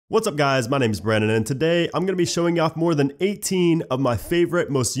What's up guys, my name is Brandon and today I'm going to be showing off more than 18 of my favorite,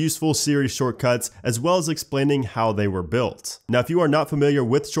 most useful Siri shortcuts as well as explaining how they were built. Now if you are not familiar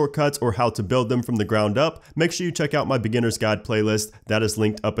with shortcuts or how to build them from the ground up, make sure you check out my beginner's guide playlist that is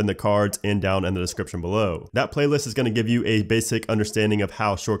linked up in the cards and down in the description below. That playlist is going to give you a basic understanding of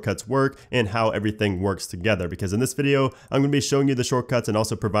how shortcuts work and how everything works together, because in this video I'm going to be showing you the shortcuts and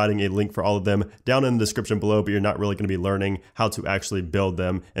also providing a link for all of them down in the description below, but you're not really going to be learning how to actually build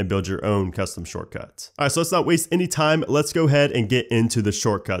them and build your own custom shortcuts. All right, so let's not waste any time. Let's go ahead and get into the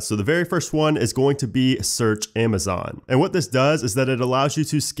shortcuts. So the very first one is going to be search Amazon. And what this does is that it allows you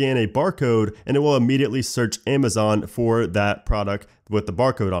to scan a barcode and it will immediately search Amazon for that product with the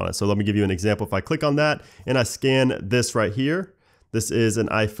barcode on it. So let me give you an example. If I click on that and I scan this right here, this is an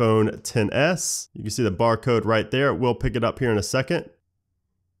iPhone XS. You can see the barcode right there. We'll pick it up here in a second.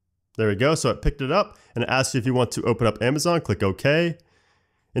 There we go. So it picked it up and it asks you if you want to open up Amazon. Click OK.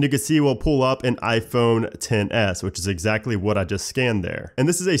 And you can see we'll pull up an iPhone XS, which is exactly what I just scanned there. And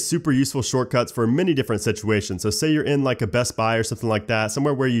this is a super useful shortcut for many different situations. So say you're in like a Best Buy or something like that,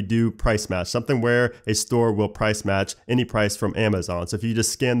 somewhere where you do price match, something where a store will price match any price from Amazon. So if you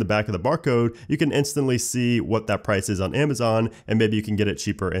just scan the back of the barcode, you can instantly see what that price is on Amazon and maybe you can get it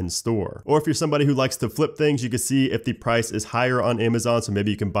cheaper in store. Or if you're somebody who likes to flip things, you can see if the price is higher on Amazon, so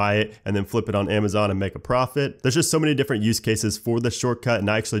maybe you can buy it and then flip it on Amazon and make a profit. There's just so many different use cases for this shortcut, and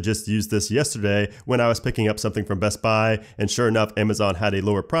I actually just used this yesterday when I was picking up something from Best Buy, and sure enough Amazon had a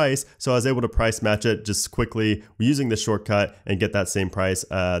lower price, so I was able to price match it just quickly using this shortcut and get that same price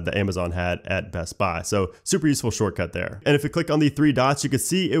that Amazon had at Best Buy. So super useful shortcut there. And if you click on the three dots, you can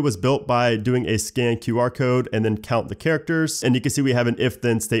see it was built by doing a scan QR code and then count the characters, and you can see we have an if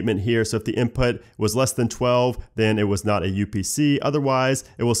then statement here. So if the input was less than 12, then it was not a UPC, otherwise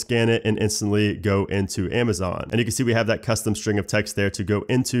it will scan it and instantly go into Amazon. And you can see we have that custom string of text there to go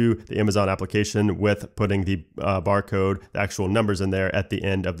into the Amazon application with putting the barcode, the actual numbers in there at the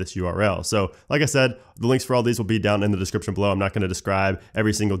end of this URL. So like I said, the links for all these will be down in the description below. I'm not going to describe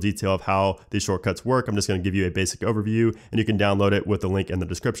every single detail of how these shortcuts work. I'm just going to give you a basic overview, and you can download it with the link in the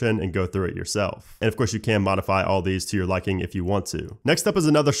description and go through it yourself. And of course you can modify all these to your liking if you want to. Next up is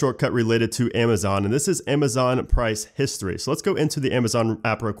another shortcut related to Amazon, and this is Amazon price history. So let's go into the Amazon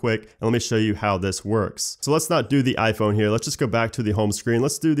app real quick and let me show you how this works. So let's not do the iPhone here. Let's just go back to the home screen.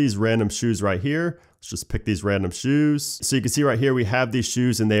 Let's do these random shoes right here. Let's just pick these random shoes. So you can see right here, we have these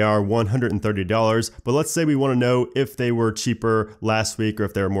shoes and they are $130. But let's say we want to know if they were cheaper last week or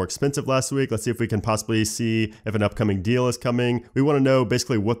if they were more expensive last week. Let's see if we can possibly see if an upcoming deal is coming. We want to know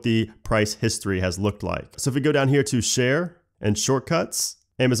basically what the price history has looked like. So if we go down here to share and shortcuts,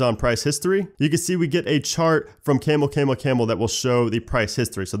 Amazon price history, you can see we get a chart from Camel that will show the price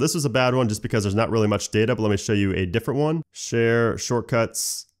history. So this was a bad one just because there's not really much data, but let me show you a different one. Share,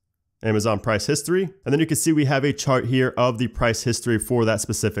 shortcuts, Amazon price history. And then you can see we have a chart here of the price history for that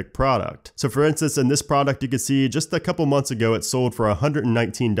specific product. So for instance, in this product, you can see just a couple months ago, it sold for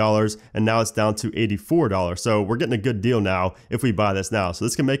 $119 and now it's down to $84. So we're getting a good deal now if we buy this now. So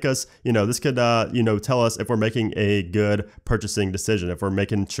this can make us, this could, tell us if we're making a good purchasing decision, if we're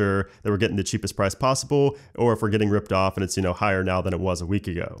making sure that we're getting the cheapest price possible, or if we're getting ripped off and it's, higher now than it was a week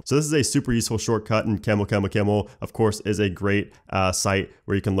ago. So this is a super useful shortcut, and Camel, of course, is a great site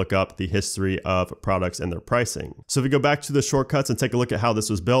where you can look up the history of products and their pricing. So if we go back to the shortcuts and take a look at how this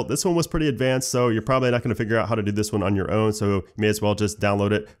was built, this one was pretty advanced, so you're probably not going to figure out how to do this one on your own. So you may as well just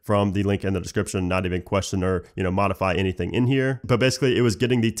download it from the link in the description, not even question or modify anything in here. But basically it was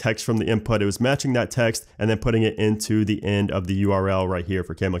getting the text from the input, it was matching that text and then putting it into the end of the URL right here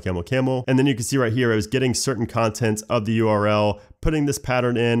for Camel. And then you can see right here, it was getting certain contents of the URL, putting this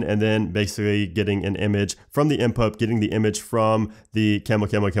pattern in, and then basically getting an image from the input, getting the image from the Camel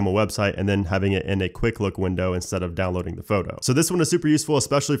website, and then having it in a quick look window instead of downloading the photo. So this one is super useful,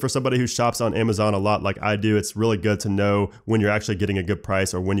 especially for somebody who shops on Amazon a lot like I do. It's really good to know when you're actually getting a good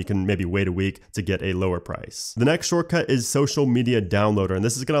price or when you can maybe wait a week to get a lower price. The next shortcut is social media downloader, and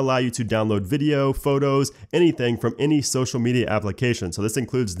this is going to allow you to download video, photos, anything from any social media application. So this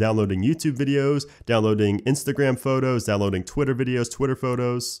includes downloading YouTube videos, downloading Instagram photos, downloading Twitter videos, Twitter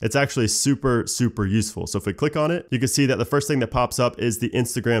photos. It's actually super useful. So if we click on it, you can see that the first thing that pops up is the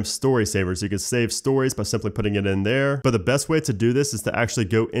Instagram story savers. You can save stories by simply putting it in there. But the best way to do this is to actually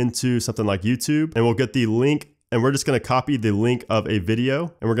go into something like YouTube, and we'll get the link, and we're just going to copy the link of a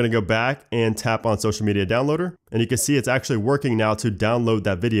video, and we're going to go back and tap on social media downloader. And you can see it's actually working now to download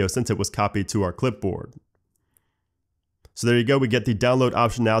that video since it was copied to our clipboard. So there you go, we get the download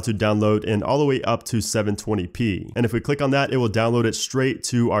option now to download in all the way up to 720p. And if we click on that, it will download it straight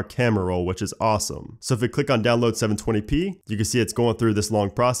to our camera roll, which is awesome. So if we click on download 720p, you can see it's going through this long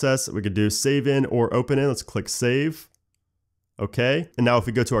process. We could do save in or open in. Let's click save. Okay, and now if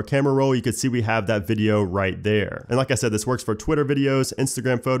we go to our camera roll, you can see we have that video right there. And like I said, this works for Twitter videos,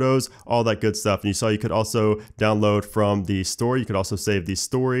 Instagram photos, all that good stuff. And you saw you could also download from the store. You could also save these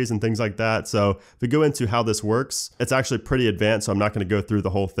stories and things like that. So if we go into how this works, it's actually pretty advanced. So I'm not going to go through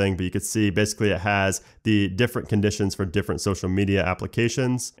the whole thing, but you can see basically it has the different conditions for different social media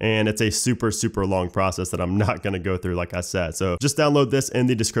applications. And it's a super, super long process that I'm not going to go through, like I said. So just download this in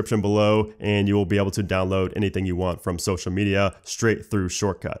the description below and you will be able to download anything you want from social media straight through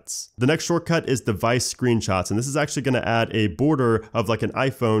Shortcuts. The next shortcut is device screenshots, and this is actually going to add a border of like an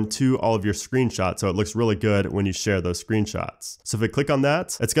iPhone to all of your screenshots, so it looks really good when you share those screenshots. So if we click on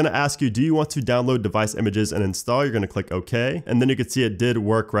that, it's going to ask you, do you want to download device images and install? You're going to click OK, and then you can see it did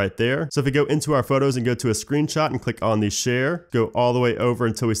work right there. So if we go into our photos and go to a screenshot and click on the share, go all the way over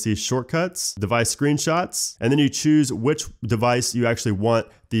until we see shortcuts, device screenshots, and then you choose which device you actually want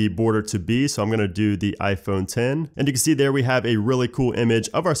the border to be. So I'm going to do the iPhone 10, and you can see there we have a really cool image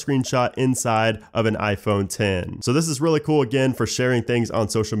of our screenshot inside of an iPhone 10. So this is really cool, again, for sharing things on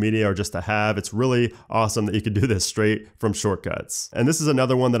social media or just to have. It's really awesome that you could do this straight from Shortcuts. And this is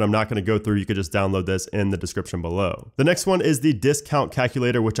another one that I'm not going to go through. You could just download this in the description below. The next one is the discount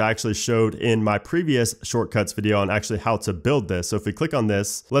calculator, which I actually showed in my previous Shortcuts video on actually how to build this. So if we click on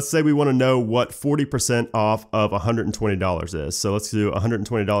this, let's say we want to know what 40% off of $120 is. So let's do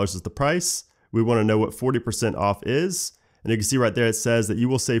 $120 is the price. We want to know what 40% off is. And you can see right there, it says that you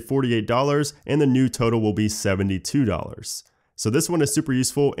will save $48 and the new total will be $72. So this one is super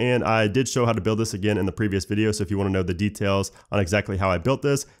useful, and I did show how to build this again in the previous video. So if you want to know the details on exactly how I built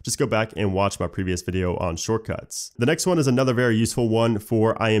this, just go back and watch my previous video on Shortcuts. The next one is another very useful one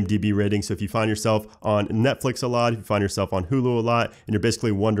for IMDB rating. So if you find yourself on Netflix a lot, if you find yourself on Hulu a lot, and you're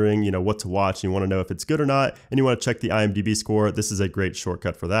basically wondering, what to watch, and you want to know if it's good or not, and you want to check the IMDB score, this is a great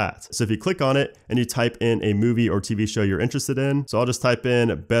shortcut for that. So if you click on it and you type in a movie or TV show you're interested in, so I'll just type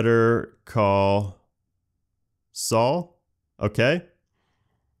in Better Call Saul. Okay.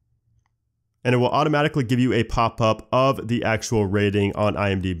 And it will automatically give you a pop-up of the actual rating on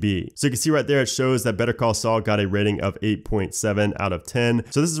IMDb. So you can see right there, it shows that Better Call Saul got a rating of 8.7 out of 10.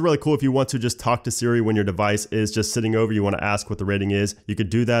 So this is really cool if you want to just talk to Siri when your device is just sitting over, you want to ask what the rating is. You could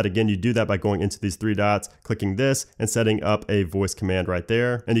do that. Again, you do that by going into these three dots, clicking this, and setting up a voice command right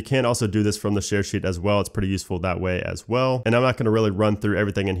there. And you can also do this from the share sheet as well. It's pretty useful that way as well. And I'm not going to really run through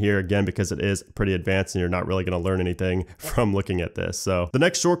everything in here again because it is pretty advanced and you're not really going to learn anything from looking at this. So the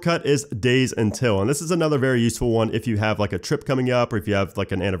next shortcut is days until, and this is another very useful one if you have like a trip coming up or if you have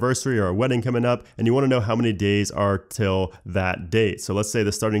like an anniversary or a wedding coming up and you want to know how many days are till that date. So let's say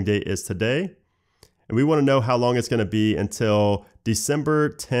the starting date is today and we want to know how long it's going to be until December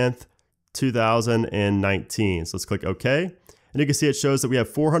 10th, 2019. So let's click OK. And you can see it shows that we have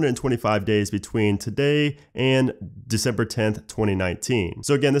 425 days between today and December 10th, 2019.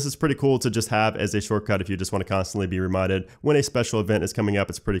 So again, this is pretty cool to just have as a shortcut if you just want to constantly be reminded when a special event is coming up.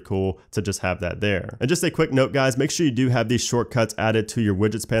 It's pretty cool to just have that there. And just a quick note, guys, make sure you do have these shortcuts added to your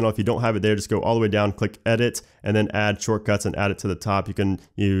widgets panel. If you don't have it there, just go all the way down, click edit, and then add shortcuts and add it to the top. You can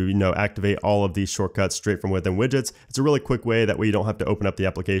activate all of these shortcuts straight from within widgets. It's a really quick way that way you don't have to open up the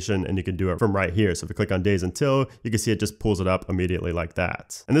application and you can do it from right here. So if you click on days until, you can see it just pulls it up immediately like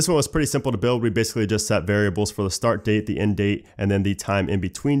that. And this one was pretty simple to build. We basically just set variables for the start date, the end date, and then the time in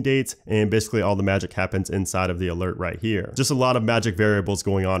between dates. And basically all the magic happens inside of the alert right here. Just a lot of magic variables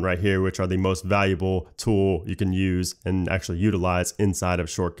going on right here, which are the most valuable tool you can use and actually utilize inside of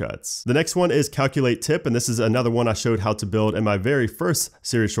Shortcuts. The next one is calculate tip. And this is another one I showed how to build in my very first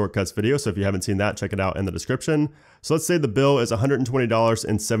Siri Shortcuts video. So if you haven't seen that, check it out in the description. So let's say the bill is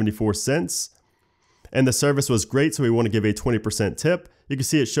 $120.74. And the service was great, so we want to give a 20% tip. You can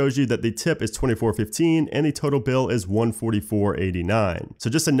see it shows you that the tip is $24.15 and the total bill is $144.89. So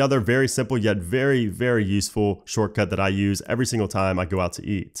just another very simple yet very, very useful shortcut that I use every single time I go out to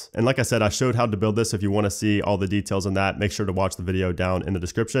eat. And like I said, I showed how to build this. If you want to see all the details on that, make sure to watch the video down in the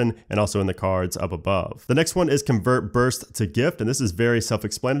description and also in the cards up above. The next one is convert burst to gift, and this is very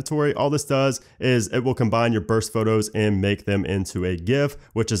self-explanatory. All this does is it will combine your burst photos and make them into a GIF,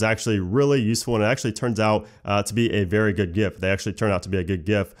 which is actually really useful, and it actually turns out to be a very good GIF. They actually turn out to be a good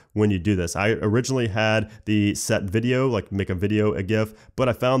GIF when you do this. I originally had the set video, like make a video a GIF, but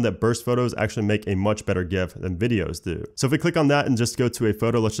I found that burst photos actually make a much better GIF than videos do. So if we click on that and just go to a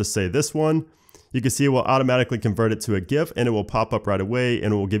photo, let's just say this one, you can see it will automatically convert it to a GIF and it will pop up right away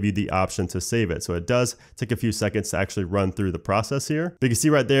and it will give you the option to save it. So it does take a few seconds to actually run through the process here. But you can see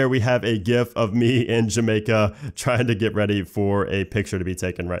right there, we have a GIF of me in Jamaica trying to get ready for a picture to be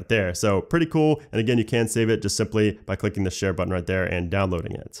taken right there. So pretty cool. And again, you can save it just simply by clicking the share button right there and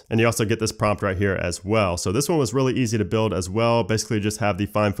downloading it. And you also get this prompt right here as well. So this one was really easy to build as well. Basically just have the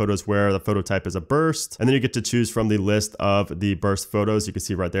find photos where the photo type is a burst. And then you get to choose from the list of the burst photos. You can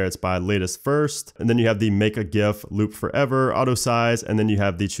see right there, it's by latest first. And then you have the make a GIF, loop forever, auto size. And then you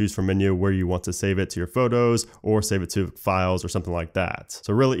have the choose from menu where you want to save it to your photos or save it to files or something like that.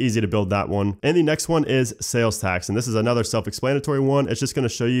 So really easy to build that one. And the next one is sales tax. And this is another self-explanatory one. It's just going to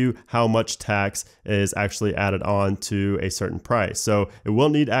show you how much tax is actually added on to a certain price. So it will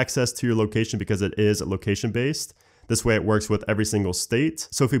need access to your location because it is location based. This way it works with every single state.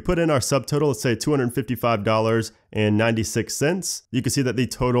 So if we put in our subtotal, let's say $255.96, you can see that the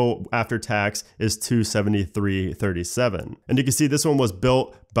total after tax is $273.37. And you can see this one was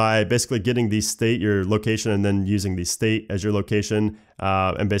built by basically getting the state, your location, and then using the state as your location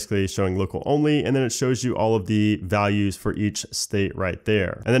and basically showing local only. And then it shows you all of the values for each state right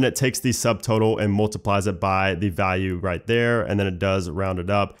there. And then it takes the subtotal and multiplies it by the value right there. And then it does round it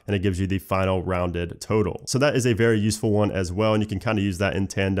up and it gives you the final rounded total. So that is a very useful one as well. And you can kind of use that in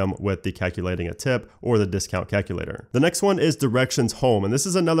tandem with the calculating a tip or the discount calculator. The next one is directions home. And this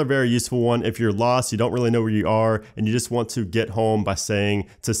is another very useful one. If you're lost, you don't really know where you are, and you just want to get home by saying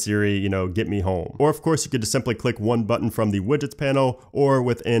to Siri, you know, get me home. Or of course, you could just simply click one button from the widgets panel or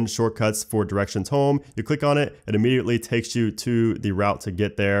within shortcuts for directions home. You click on it, it immediately takes you to the route to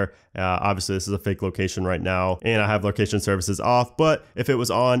get there. Obviously, this is a fake location right now, and I have location services off, but if it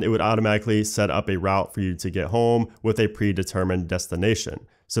was on, it would automatically set up a route for you to get home with a predetermined destination.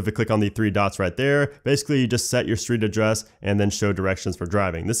 So if you click on the three dots right there, basically you just set your street address and then show directions for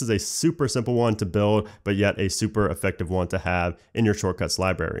driving. This is a super simple one to build, but yet a super effective one to have in your shortcuts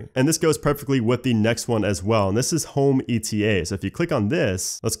library. And this goes perfectly with the next one as well. And this is home ETA. So if you click on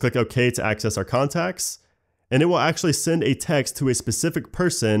this, let's click OK to access our contacts. And it will actually send a text to a specific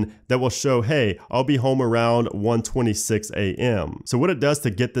person that will show, hey, I'll be home around 1:26 a.m. So what it does to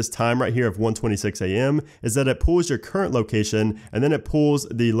get this time right here of 1:26 a.m. is that it pulls your current location and then it pulls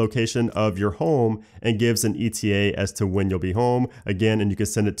the location of your home and gives an ETA as to when you'll be home again, and you can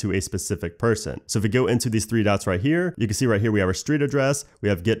send it to a specific person. So if we go into these three dots right here, you can see right here we have our street address, we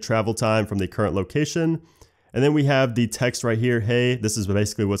have get travel time from the current location. And then we have the text right here. Hey, this is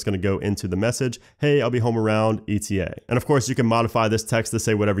basically what's going to go into the message. Hey, I'll be home around ETA. And of course, you can modify this text to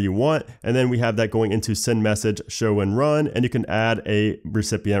say whatever you want. And then we have that going into send message, show and run. And you can add a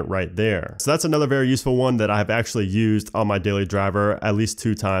recipient right there. So that's another very useful one that I have actually used on my daily driver at least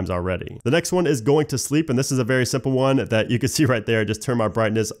 2 times already. The next one is going to sleep. And this is a very simple one that you can see right there. Just turn my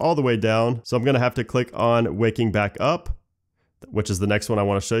brightness all the way down. So I'm going to have to click on waking back up, which is the next one I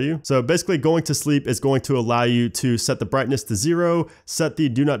want to show you. So basically going to sleep is going to allow you to set the brightness to 0, set the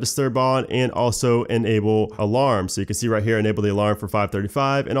do not disturb on, and also enable alarm. So you can see right here, enable the alarm for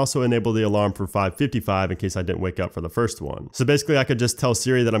 5:35 and also enable the alarm for 5:55 in case I didn't wake up for the first one. So basically I could just tell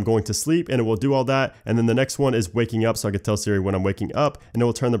Siri that I'm going to sleep and it will do all that. And then the next one is waking up. So I could tell Siri when I'm waking up and it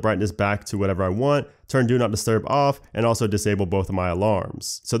will turn the brightness back to whatever I want, turn do not disturb off, and also disable both of my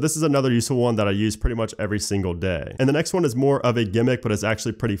alarms. So this is another useful one that I use pretty much every single day. And the next one is more of a gimmick, but it's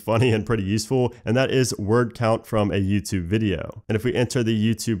actually pretty funny and pretty useful. And that is word count from a YouTube video. And if we enter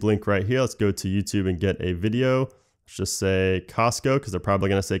the YouTube link right here, let's go to YouTube and get a video. Let's just say Costco, because they're probably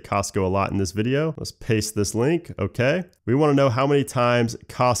going to say Costco a lot in this video. Let's paste this link. Okay. We want to know how many times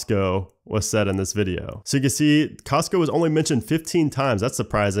Costco was said in this video. So you can see Costco was only mentioned 15 times. That's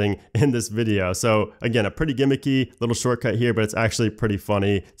surprising in this video. So again, a pretty gimmicky little shortcut here, but it's actually pretty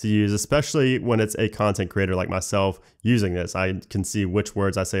funny to use, especially when it's a content creator like myself using this. I can see which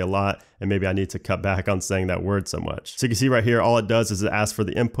words I say a lot, and maybe I need to cut back on saying that word so much. So you can see right here, all it does is it asks for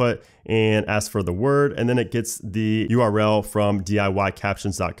the input and asks for the word, and then it gets the URL from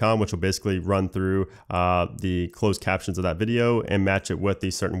DIYcaptions.com, which will basically run through the closed captions of that video and match it with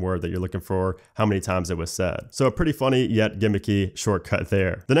the certain word that you're looking for, how many times it was said. So a pretty funny yet gimmicky shortcut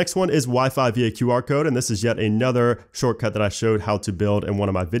there. The next one is Wi-Fi via QR code, and this is yet another shortcut that I showed how to build in one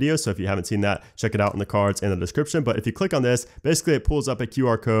of my videos. So if you haven't seen that, check it out in the cards in the description. But if you click on this, basically it pulls up a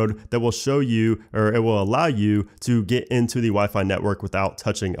QR code that will show you, or it will allow you to get into the Wi-Fi network without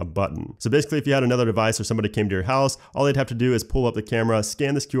touching a button. So basically if you had another device or somebody came to your house, all they'd have to do is pull up the camera,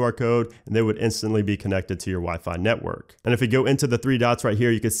 scan this QR code, and they would instantly be connected to your Wi-Fi network. And if we go into the three dots right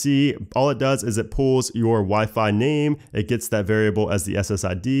here, you can see all it does is it pulls your Wi-Fi name, it gets that variable as the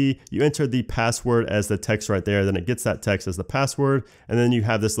SSID, you enter the password as the text right there, then it gets that text as the password, and then you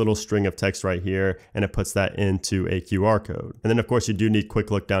have this little string of text right here, and it puts that into a QR code. And then of course you do need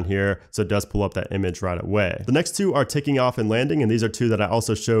quick look down here, so it does pull up that image right away. The next two are taking off and landing, and these are two that I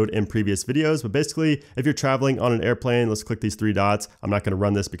also showed in previous videos, but basically if you're traveling on an airplane, let's click these three dots. I'm not going to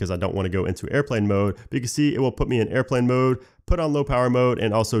run this because I don't want to go into airplane mode, but you can see it will put me in airplane mode, put on low power mode,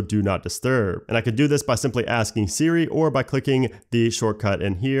 and also do not disturb. And I could do this by simply asking Siri or by clicking the shortcut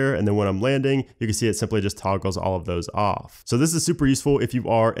in here. And then when I'm landing, you can see it simply just toggles all of those off. So this is super useful if you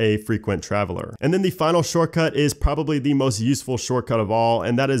are a frequent traveler. And then the final shortcut is probably the most useful shortcut of all,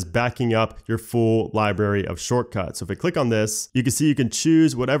 and that is backing up your full library of shortcuts. So if I click on this, you can see you can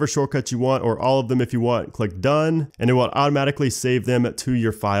choose whatever shortcuts you want or all of them if you want. Click done, and it will automatically save them to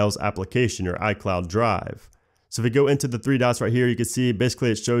your files application, your iCloud drive. So if we go into the three dots right here, you can see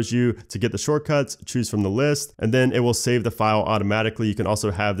basically it shows you to get the shortcuts, choose from the list, and then it will save the file automatically. You can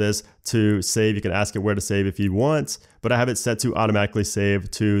also have this to save. You can ask it where to save if you want, but I have it set to automatically save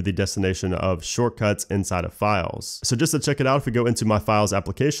to the destination of shortcuts inside of files. So just to check it out, if we go into my files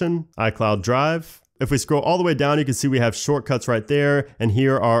application, iCloud Drive, if we scroll all the way down, you can see we have shortcuts right there, and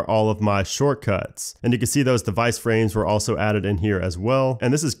here are all of my shortcuts. And you can see those device frames were also added in here as well.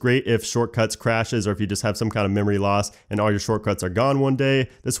 And this is great if shortcuts crashes or if you just have some kind of memory loss and all your shortcuts are gone one day.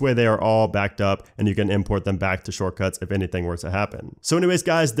 This way they are all backed up and you can import them back to shortcuts if anything were to happen. So anyways,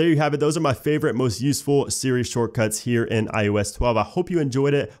 guys, there you have it. Those are my favorite, most useful Siri shortcuts here in iOS 12. I hope you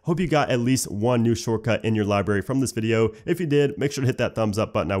enjoyed it. Hope you got at least one new shortcut in your library from this video. If you did, make sure to hit that thumbs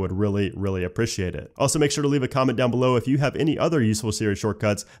up button. I would really, really appreciate it. Also, make sure to leave a comment down below if you have any other useful Siri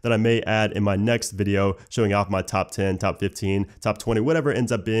shortcuts that I may add in my next video, showing off my top 10, top 15, top 20, whatever it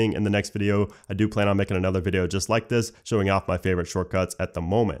ends up being in the next video. I do plan on making another video just like this, showing off my favorite shortcuts at the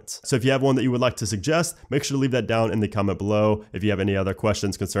moment. So if you have one that you would like to suggest, make sure to leave that down in the comment below. If you have any other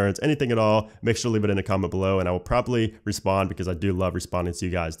questions, concerns, anything at all, make sure to leave it in a comment below and I will probably respond because I do love responding to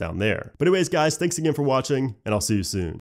you guys down there. But anyways, guys, thanks again for watching and I'll see you soon.